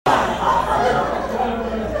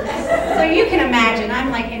can imagine,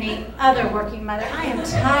 I'm like any other working mother. I am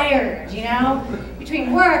tired, you know?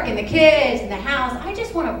 Between work and the kids and the house, I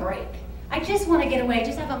just want a break. I just want to get away,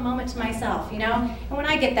 just have a moment to myself, you know? And when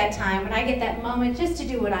I get that time, when I get that moment just to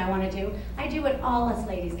do what I want to do, I do what all us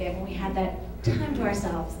ladies get when we have that time to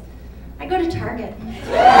ourselves. I go to Target.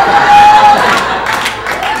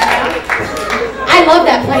 I love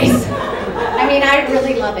that place. I mean, I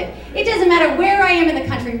really love it. It doesn't matter where I am in the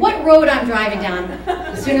country, what road I'm driving down.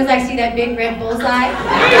 As soon as I see that big red bullseye,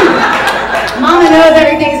 Mama knows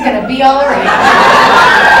everything's gonna be all right.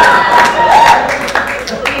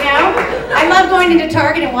 You know? I love going into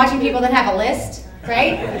Target and watching people that have a list,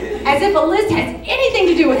 right? As if a list has anything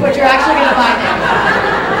to do with what you're actually gonna buy there.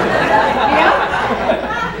 You know?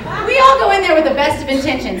 We all go in there with the best of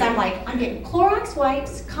intentions. I'm like, I'm getting Clorox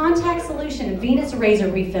wipes, contact solution, and Venus razor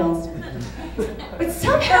refills. But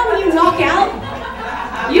somehow when you walk out,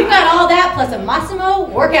 you've got all that plus a Massimo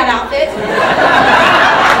workout outfit.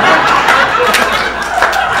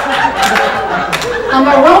 A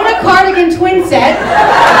Marona cardigan twin set.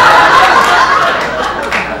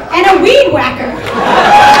 And a weed whacker.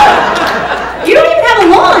 You don't even have a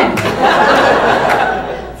lawn.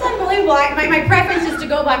 It's unbelievable. My preference is to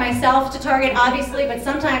go by myself to Target, obviously, but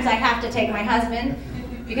sometimes I have to take my husband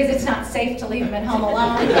because it's not safe to leave him at home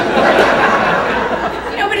alone.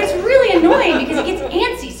 You know, but it's really annoying because he gets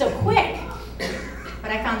antsy so quick.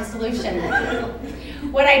 But I found a solution.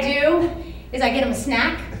 What I do is I get him a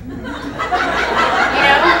snack. You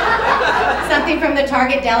know? Something from the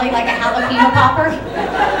Target deli, like a jalapeno popper.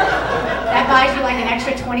 That buys you like an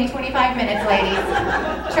extra 20-25 minutes, ladies.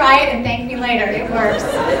 Try it and thank me later. It works.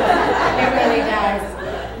 It really does.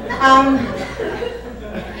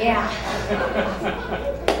 Yeah.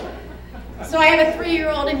 So I have a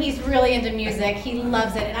 3-year-old and he's really into music. He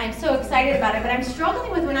loves it and I'm so excited about it, but I'm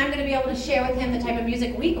struggling with when I'm going to be able to share with him the type of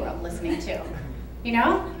music we grew up listening to. You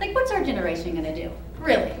know? Like, what's our generation going to do?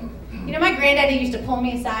 Really? You know, my granddaddy used to pull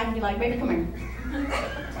me aside and be like, baby, come here.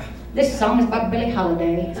 This song is about Billie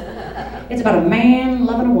Holiday. It's about a man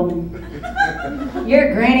loving a woman.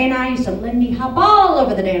 Your granny and I used to Lindy hop all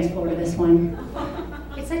over the dance floor to this one.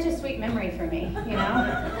 It's such a sweet memory for me, you know?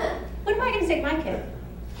 What am I going to say to my kid?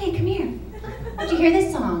 Hey, come here. Why don't you hear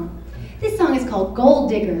this song? This song is called Gold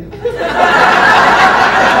Digger.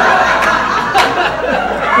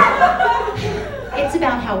 It's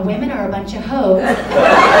about how women are a bunch of hoes.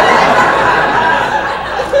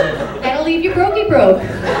 That'll leave you brokey broke.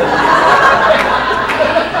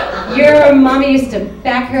 Your mommy used to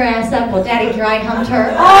back her ass up while daddy dry humped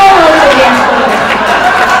her all over the dance floor.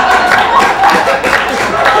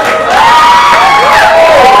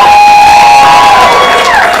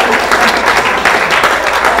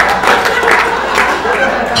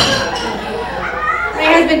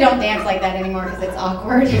 Don't dance like that anymore because it's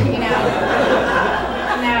awkward, you know?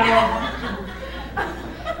 No.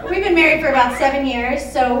 We've been married for about 7 years,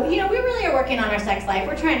 so, you know, we really are working on our sex life.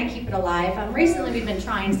 We're trying to keep it alive. Recently, we've been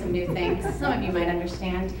trying some new things. Some of you might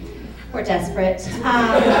understand. We're desperate.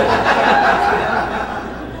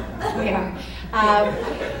 We are.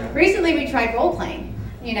 Recently, we tried role-playing,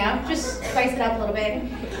 you know, just spice it up a little bit.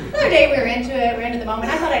 The other day, we were into it, we were into the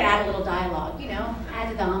moment. I thought I'd add a little dialogue, you know, add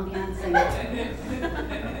to the ambiance. And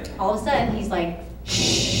all of a sudden, he's like,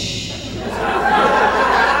 shh.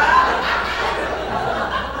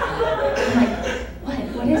 I'm like,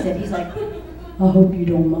 what is it? He's like, I hope you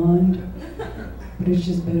don't mind, but it's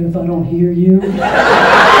just better if I don't hear you.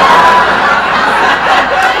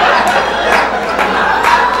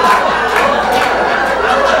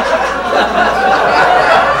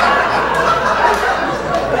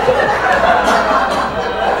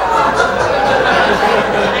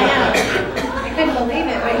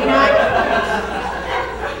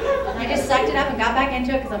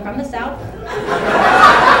 Because I'm from the South.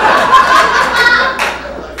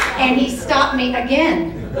 And he stopped me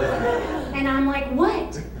again. And I'm like,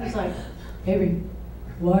 what? He's like, baby,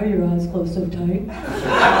 why are your eyes closed so tight? I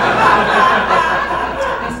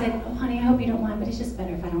said, oh honey, I hope you don't mind, but it's just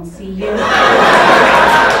better if I don't see you.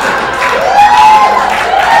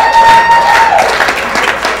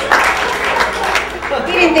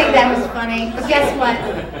 He didn't think that was funny, but guess what?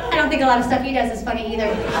 I don't think a lot of stuff he does is funny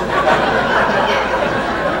either.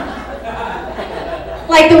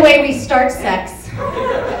 Like the way we start sex.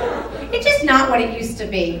 It's just not what it used to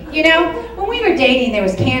be. You know, when we were dating, there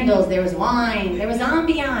was candles, there was wine, there was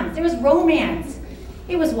ambiance, there was romance.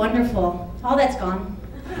 It was wonderful. All that's gone.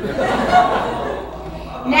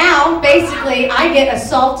 Now, basically, I get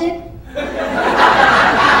assaulted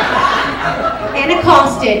and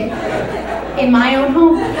accosted in my own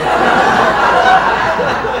home.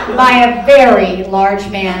 by a very large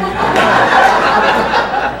man.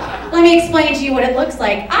 Let me explain to you what it looks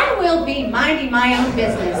like. I will be minding my own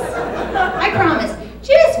business. I promise.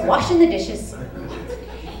 Just washing the dishes.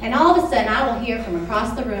 And all of a sudden, I will hear from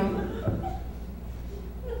across the room,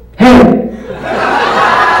 "Hey!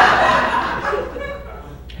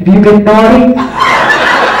 Have you been naughty?"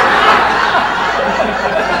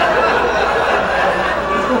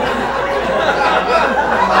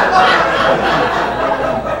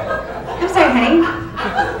 I'm sorry, honey.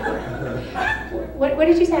 What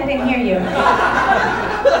did you say? I didn't hear you.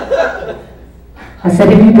 I said,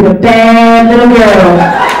 "Have you been a bad little girl?"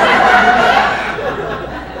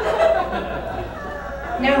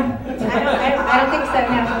 No, I don't think so,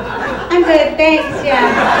 no. I'm good, thanks, yeah.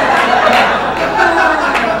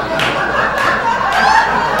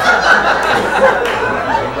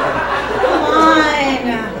 Come on.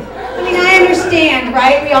 I mean, I understand,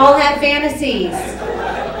 right? We all have fantasies.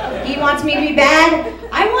 He wants me to be bad.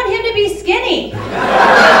 I want him to be skinny.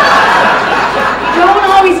 You don't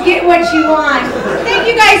always get what you want. Thank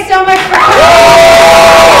you guys so much for coming.